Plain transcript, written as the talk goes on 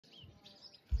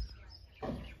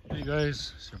Hey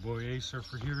guys, it's your boy A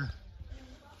Surfer here.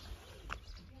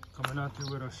 Coming at you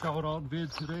with a shout out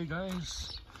vid today,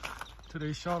 guys.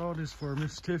 Today's shout out is for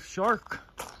Miss Tiff Shark.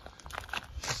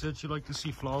 She said she'd like to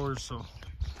see flowers, so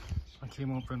I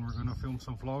came up and we're gonna film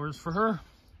some flowers for her.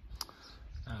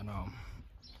 And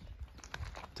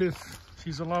Tiff,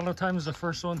 she's a lot of times the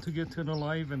first one to get to the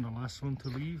live and the last one to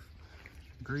leave.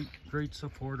 Great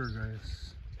supporter,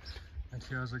 guys. And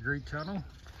she has a great channel.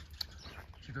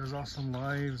 She does awesome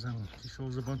lives and she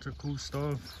shows a bunch of cool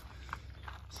stuff,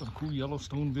 some cool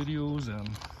Yellowstone videos, and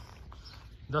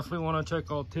definitely want to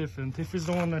check out Tiff. And Tiff is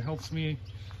the one that helps me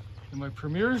in my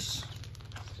premieres.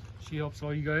 She helps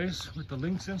all you guys with the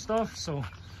links and stuff. So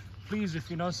please, if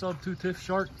you're not subbed to Tiff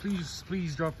Shark,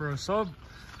 please drop her a sub.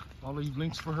 I'll leave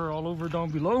links for her all over down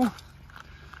below.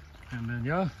 And then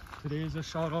yeah, today is a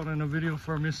shout out and a video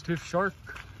for Miss Tiff Shark.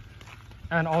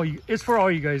 And it's for all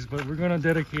you guys, but we're gonna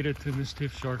dedicate it to Miss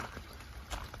Tiff Shark.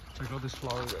 Check out this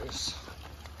flower, guys.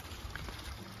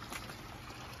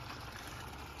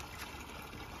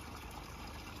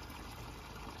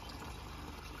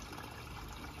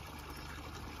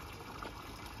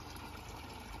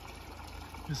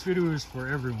 This video is for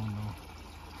everyone though,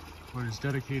 but it's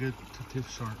dedicated to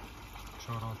Tiff Shark.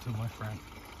 Shout out to my friend.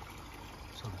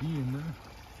 So be in there.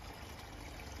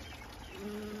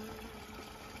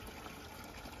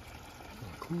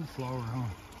 Cool flower, huh?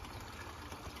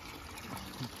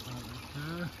 Right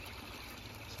there.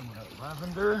 Some of that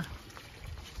lavender.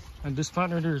 And this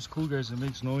plant right here is cool, guys. It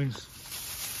makes noise.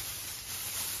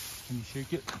 Can you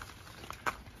shake it?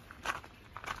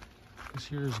 This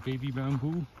here is baby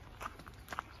bamboo.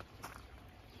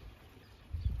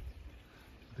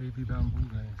 Baby bamboo,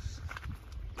 guys.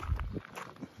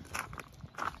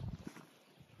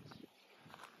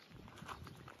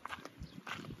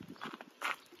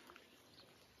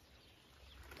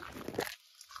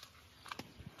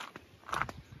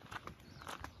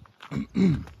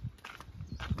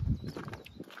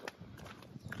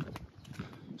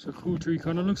 It's a cool tree,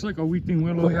 kind of looks like a weeping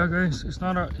willow. Yeah, guys, it's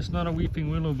not a weeping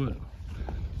willow, but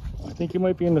I think it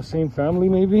might be in the same family,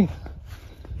 maybe.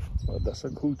 But that's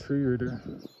a cool tree right there.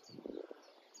 There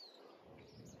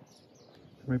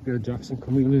might be a Jackson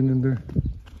chameleon in there.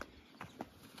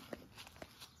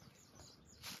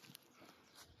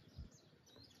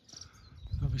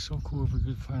 That'd be so cool if we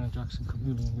could find a Jackson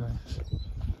chameleon, guys.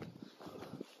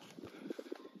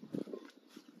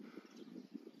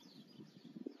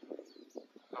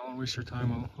 I won't waste your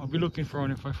time. I'll be looking for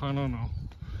one. If I find one,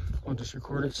 I'll just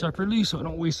record it separately so I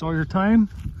don't waste all your time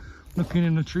looking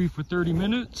in the tree for 30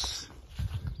 minutes.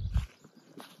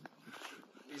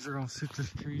 These are all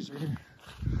citrus trees right here.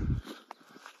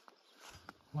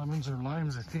 Lemons or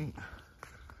limes, I think.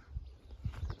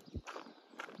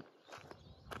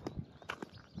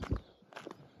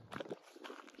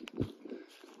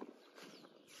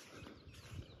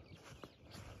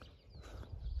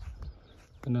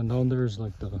 And then down there is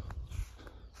like this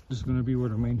is gonna be where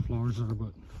the main flowers are,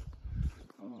 but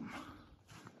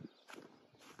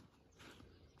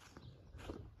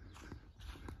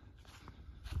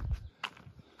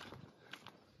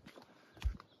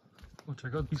oh,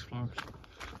 check out these flowers.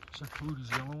 These are cool, these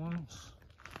yellow ones.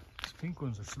 These pink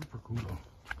ones are super cool though.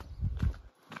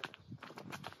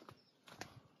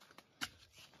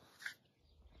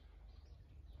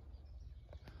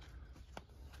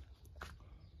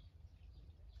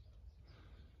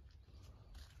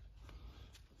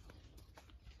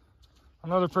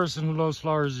 Another person who loves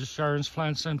flowers is Sharon's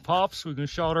Plants and Pops. We can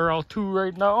shout her out too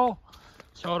right now.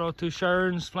 Shout out to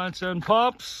Sharon's Plants and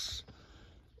Pops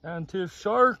and Tiff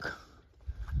Shark.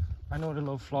 I know they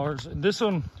love flowers. And this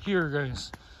one here,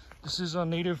 guys, this is a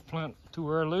native plant to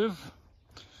where I live.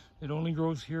 It only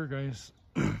grows here, guys.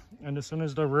 And this one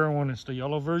is the rare one. It's the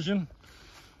yellow version.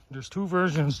 There's two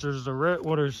versions. There's the red,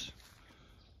 well, there's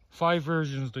 5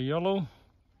 versions. The yellow,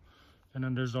 and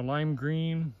then there's the lime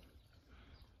green,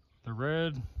 the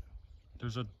red,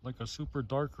 there's like a super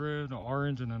dark red, the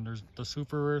orange, and then there's the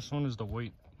super rarest one is the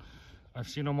white. I've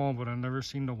seen them all, but I've never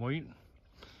seen the white.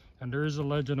 And there is a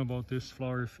legend about this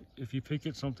flower. If you pick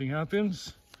it, something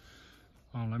happens.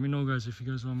 Let me know, guys. If you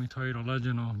guys want me to tell you the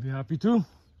legend, I'll be happy to.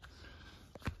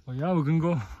 But yeah, we can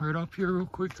go right up here real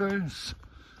quick, guys.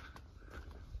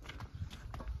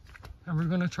 And we're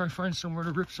gonna try find somewhere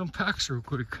to rip some packs real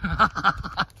quick.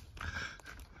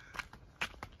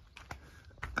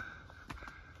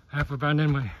 I have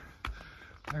abandoned my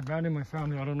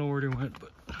family. I don't know where they went,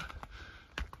 but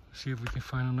see if we can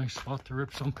find a nice spot to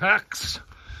rip some packs.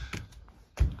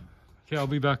 Okay, I'll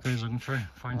be back, guys. I'm gonna try and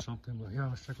find something, but yeah,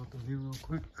 let's check out the view real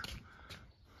quick.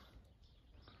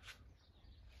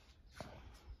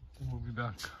 Then we'll be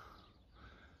back.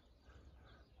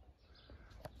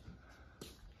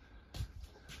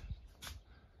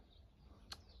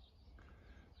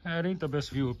 It ain't the best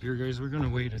view up here, guys. We're gonna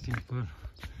wait, I think, but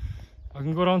I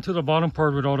can go down to the bottom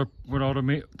part with all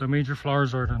the major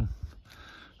flowers are, then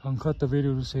I'll cut the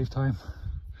video to save time.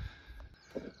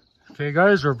 Okay,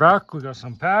 guys, we're back. We got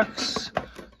some packs.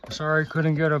 Sorry I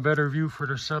couldn't get a better view for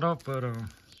the setup, but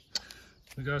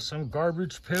we got some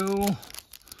garbage pail.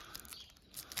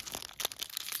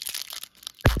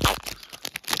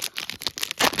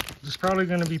 This is probably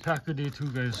gonna be pack a day too,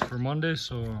 guys, for Monday.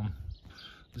 So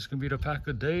this can be the pack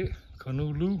a day.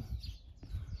 Canulu,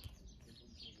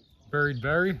 Buried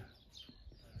Berry,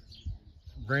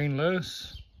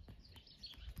 Brainless,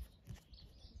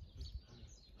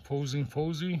 Posing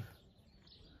Posy,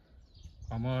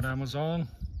 Ahmad Amazon,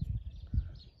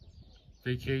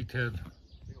 Vacated,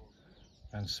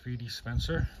 and Speedy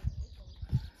Spencer.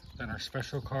 Then our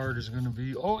special card is gonna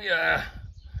be, oh yeah,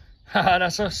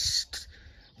 that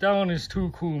one is too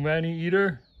cool, Manny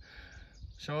Eater.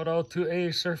 Shout out to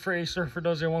A Surfer. A Surfer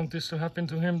doesn't want this to happen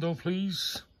to him though,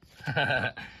 please.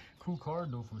 Cool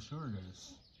card though, for sure,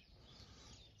 guys.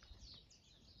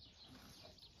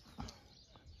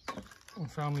 My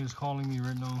family is calling me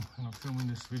right now and I'm filming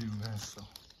this video, guys, so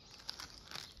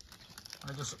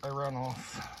I ran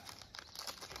off.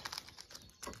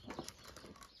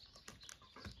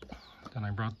 Then I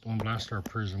brought one blaster of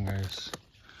Prism, guys.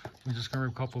 We just got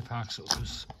a couple packs, so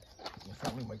this my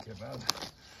family might get mad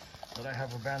that I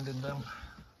have abandoned them.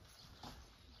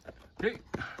 Okay,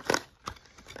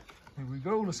 here we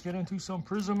go. Let's get into some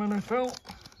Prism NFL.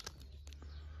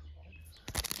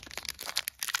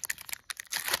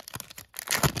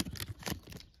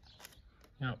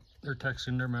 Yeah, they're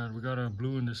texting, they're mad. We got a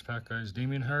blue in this pack, guys.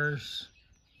 Damian Harris.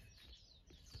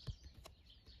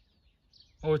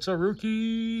 Oh, it's a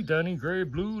rookie. Danny Gray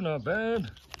blue, not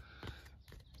bad.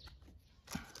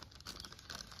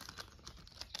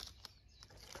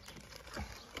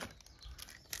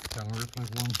 Yeah, we'll rip like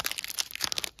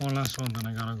one last one, then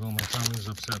I gotta go. My family's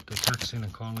upset. They're texting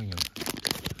and calling and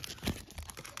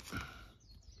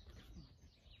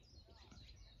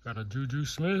got a Juju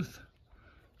Smith,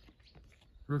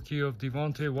 rookie of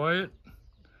Devontae Wyatt,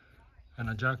 and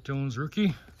a Jack Jones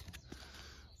rookie.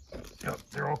 Yep,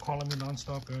 they're all calling me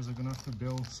non-stop, guys. I'm gonna have to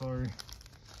build, sorry.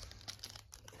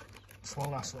 Just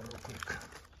one last one real quick.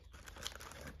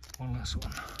 One last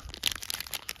one.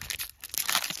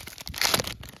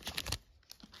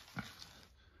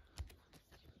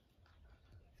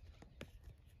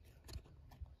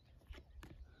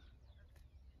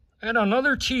 And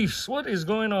another Chiefs. What is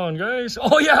going on, guys?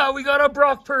 Oh yeah, we got a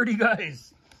Brock Purdy,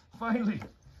 guys. Finally.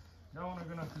 That one I'm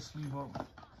gonna have to sleeve up.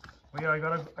 But yeah, I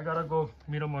gotta go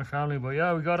meet up my family. But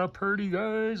yeah, we got a Purdy,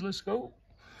 guys. Let's go.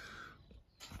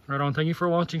 Right on. Thank you for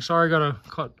watching. Sorry, I gotta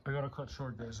cut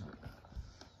short, guys.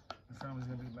 My family's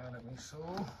gonna be mad at me. So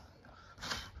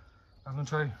I'm gonna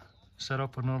try set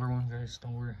up another one, guys.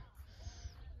 Don't worry.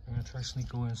 I'm gonna try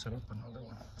sneak away and set up another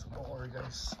one. So don't worry,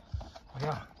 guys. But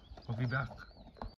yeah, we'll be back.